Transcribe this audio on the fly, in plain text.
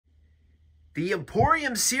The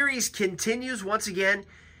Emporium series continues once again.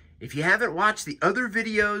 If you haven't watched the other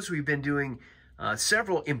videos, we've been doing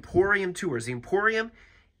several Emporium tours. The Emporium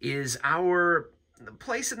is our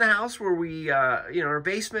place in the house where we, our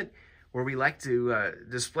basement, where we like to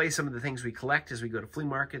display some of the things we collect as we go to flea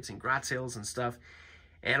markets and garage sales and stuff.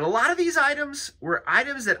 And a lot of these items were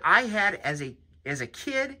items that I had as a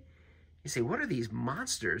kid. You say, what are these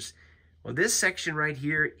monsters? Well, this section right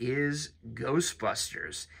here is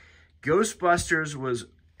Ghostbusters. Ghostbusters was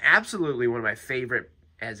absolutely one of my favorite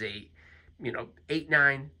as a, 7, 8,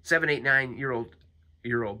 9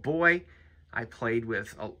 year old boy. I played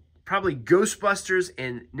with probably Ghostbusters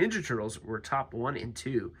and Ninja Turtles were top 1 and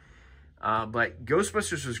 2. But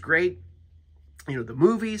Ghostbusters was great. The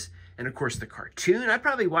movies and of course the cartoon. I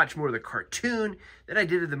probably watched more of the cartoon than I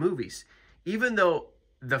did of the movies. Even though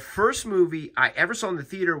the first movie I ever saw in the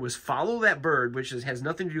theater was Follow That Bird, which has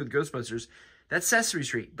nothing to do with Ghostbusters. That's Sesame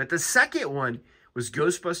Street. But the second one was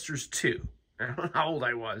Ghostbusters 2. I don't know how old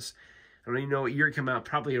I was. I don't even know what year it came out.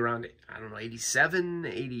 Probably around, 87,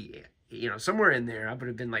 80, somewhere in there. I would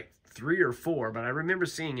have been like 3 or 4, but I remember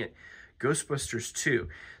seeing it. Ghostbusters 2.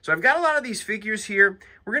 So I've got a lot of these figures here.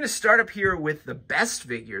 We're going to start up here with the best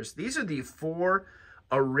figures. These are the 4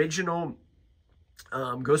 original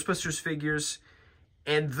Ghostbusters figures.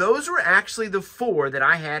 And those were actually the 4 that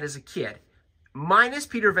I had as a kid. Minus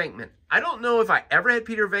Peter Venkman. I don't know if I ever had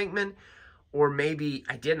Peter Venkman, or maybe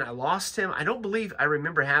I didn't. I lost him. I don't believe I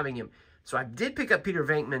remember having him. So I did pick up Peter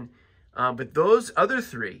Venkman, but those other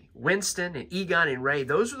 3, Winston and Egon and Ray,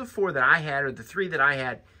 those are the 4 that I had, or the 3 that I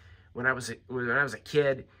had when I was a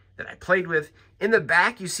kid that I played with. In the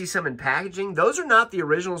back, you see some in packaging. Those are not the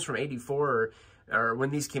originals from '84 or when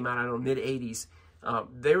these came out. I don't know, mid '80s.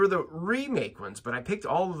 They were the remake ones, but I picked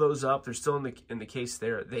all of those up. They're still in the case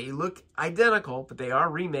there. They look identical, but they are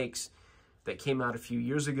remakes that came out a few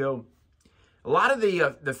years ago. A lot of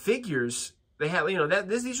the figures, they have,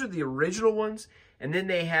 these are the original ones, and then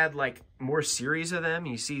they had like more series of them.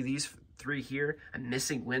 You see these 3 here. I'm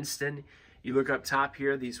missing Winston. You look up top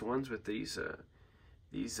here, these ones with these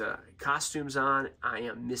costumes on. I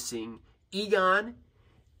am missing Egon.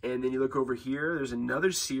 And then you look over here, there's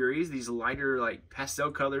another series, these lighter like pastel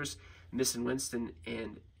colors, missing Winston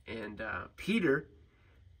and Peter.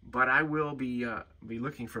 But I will be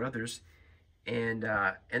looking for others. And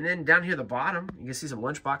then down here at the bottom, you can see some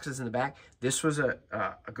lunch boxes in the back. This was a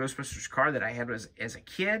Ghostbusters car that I had as a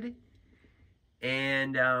kid.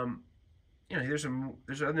 And there's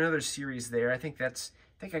another series there. I think I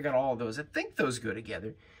got all of those. I think those go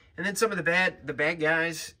together. And then some of the bad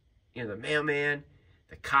guys, the mailman,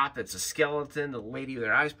 the cop that's a skeleton, the lady with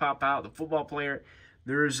her eyes pop out, the football player.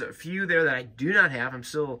 There's a few there that I do not have. I'm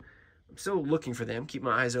still looking for them. Keep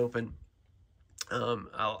my eyes open.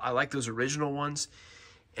 I like those original ones.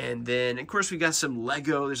 And then, of course, we got some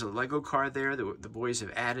Lego. There's a Lego car there that the boys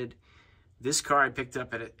have added. This car I picked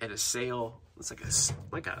up at a sale. It's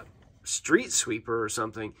like a street sweeper or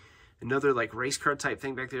something. Another like race car type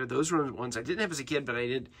thing back there. Those were ones I didn't have as a kid, but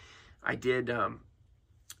I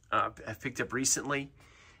picked up recently.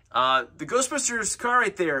 The Ghostbusters car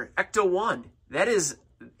right there, Ecto 1. That is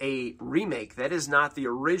a remake. That is not the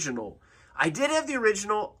original. I did have the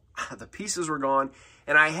original. The pieces were gone.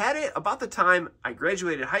 And I had it about the time I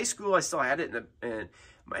graduated high school. I still had it at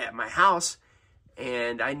my house.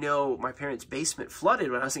 And I know my parents' basement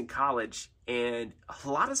flooded when I was in college. And a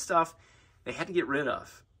lot of stuff they had to get rid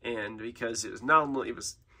of. And because it was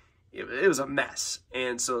a mess.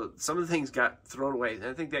 And so some of the things got thrown away. And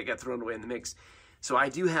I think that got thrown away in the mix. So I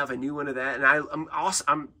do have a new one of that. And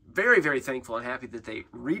I'm very, very thankful and happy that they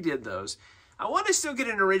redid those. I want to still get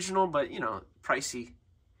an original, but, pricey.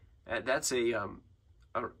 That's a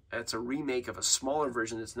remake of a smaller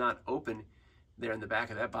version that's not open there in the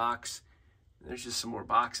back of that box. There's just some more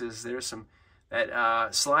boxes. There's that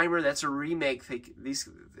Slimer, that's a remake. These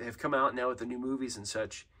have come out now with the new movies and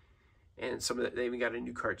such. And they even got a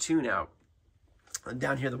new cartoon out. And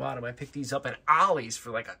down here at the bottom, I picked these up at Ollie's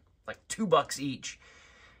for like $2 each.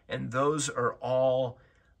 And those are all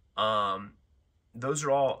new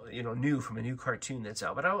from a new cartoon that's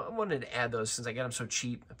out. But I wanted to add those since I got them so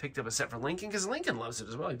cheap. I picked up a set for Lincoln because Lincoln loves it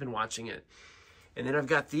as well. He's been watching it. And then I've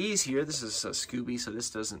got these here. This is Scooby, so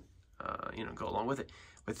this doesn't, go along with it.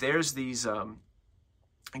 But there's these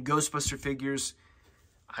Ghostbuster figures.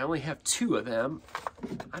 I only have 2 of them.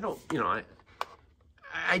 I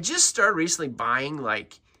just started recently buying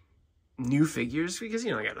like new figures because,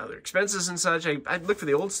 I got other expenses and such. I look for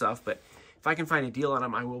the old stuff, but if I can find a deal on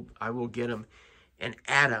them, I will get them and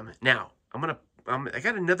add them. Now, I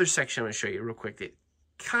got another section I'm going to show you real quick that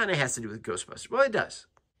kind of has to do with Ghostbusters. Well, it does.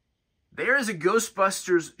 There is a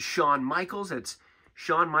Ghostbusters Shawn Michaels. It's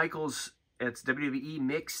Shawn Michaels. It's WWE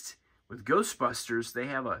mixed with Ghostbusters. They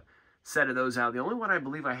have a set of those out. The only one I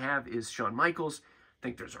believe I have is Shawn Michaels. I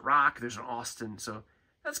think there's a Rock. There's an Austin. So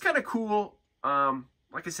that's kind of cool.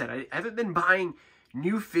 Like I said, I haven't been buying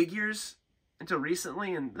new figures until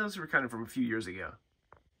recently, and those were kind of from a few years ago.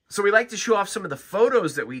 So we like to show off some of the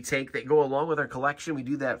photos that we take that go along with our collection. We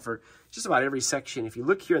do that for just about every section. If you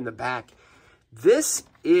look here in the back, this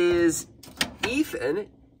is Ethan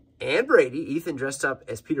and Brady. Ethan dressed up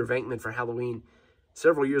as Peter Venkman for Halloween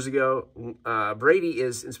several years ago. Brady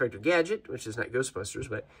is Inspector Gadget, which is not Ghostbusters,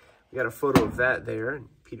 but we got a photo of that there, and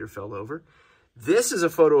Peter fell over. This is a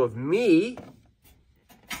photo of me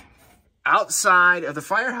outside of the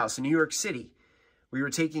firehouse in New York City. We were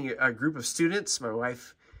taking a group of students, my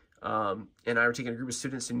wife and I were taking a group of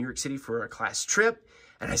students to New York City for a class trip,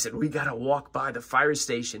 and I said, we got to walk by the fire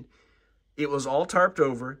station. It was all tarped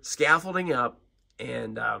over, scaffolding up,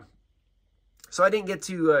 and so I didn't get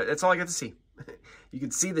to, that's all I got to see. You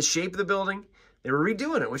could see the shape of the building. They were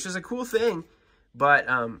redoing it, which is a cool thing, but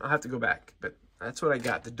I'll have to go back. But that's what I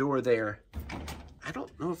got, the door there. I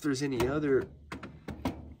don't know if there's any other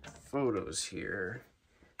photos here.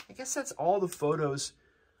 I guess that's all the photos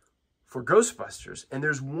for Ghostbusters. And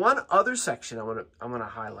there's one other section I want to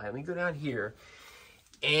highlight. Let me go down here.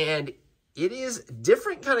 And it is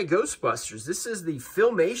different kind of Ghostbusters. This is the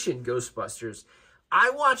Filmation Ghostbusters. I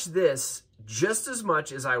watch this just as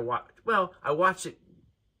much as I watch, well, I watch it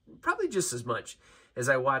probably just as much as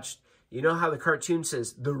I watched, you know how the cartoon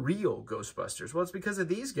says the real Ghostbusters? Well, it's because of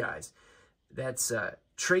these guys. That's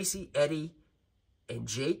Tracy, Eddie, and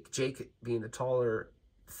Jake. Jake being the taller,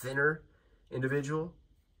 thinner individual.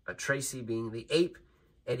 Tracy being the ape.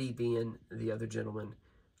 Eddie being the other gentleman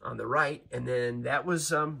on the right. And then that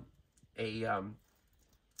was a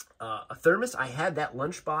thermos. I had that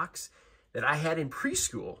lunchbox that I had in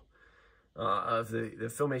preschool of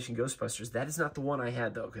the Filmation Ghostbusters. That is not the one I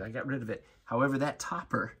had, though, because I got rid of it. However, that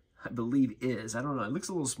topper, I believe, is. I don't know. It looks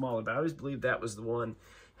a little smaller, but I always believe that was the one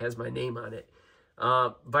that has my name on it.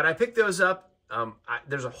 But I picked those up.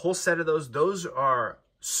 There's a whole set of those. Those are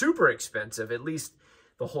super expensive, at least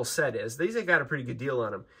the whole set is. These I got a pretty good deal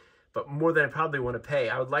on them, but more than I probably want to pay.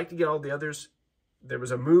 I would like to get all the others. There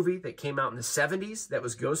was a movie that came out in the 70s that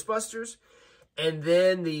was Ghostbusters. And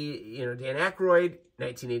then Dan Aykroyd,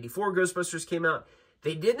 1984 Ghostbusters came out.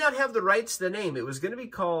 They did not have the rights to the name. It was going to be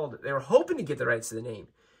called, they were hoping to get the rights to the name.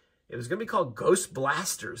 It was going to be called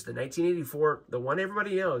Ghostbusters, the 1984, the one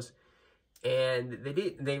everybody knows. And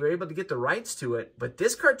they were able to get the rights to it. But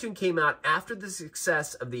this cartoon came out after the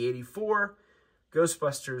success of the 84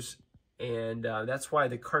 Ghostbusters. And that's why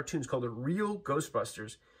the cartoon's called The Real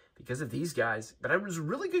Ghostbusters, because of these guys. But it was a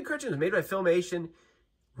really good cartoon. It was made by Filmation.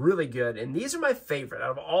 Really good. And these are my favorite.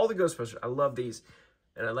 Out of all the Ghostbusters, I love these.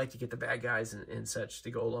 And I like to get the bad guys and such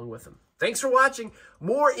to go along with them. Thanks for watching.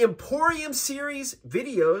 More Emporium series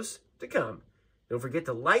videos to come. Don't forget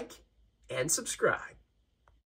to like and subscribe.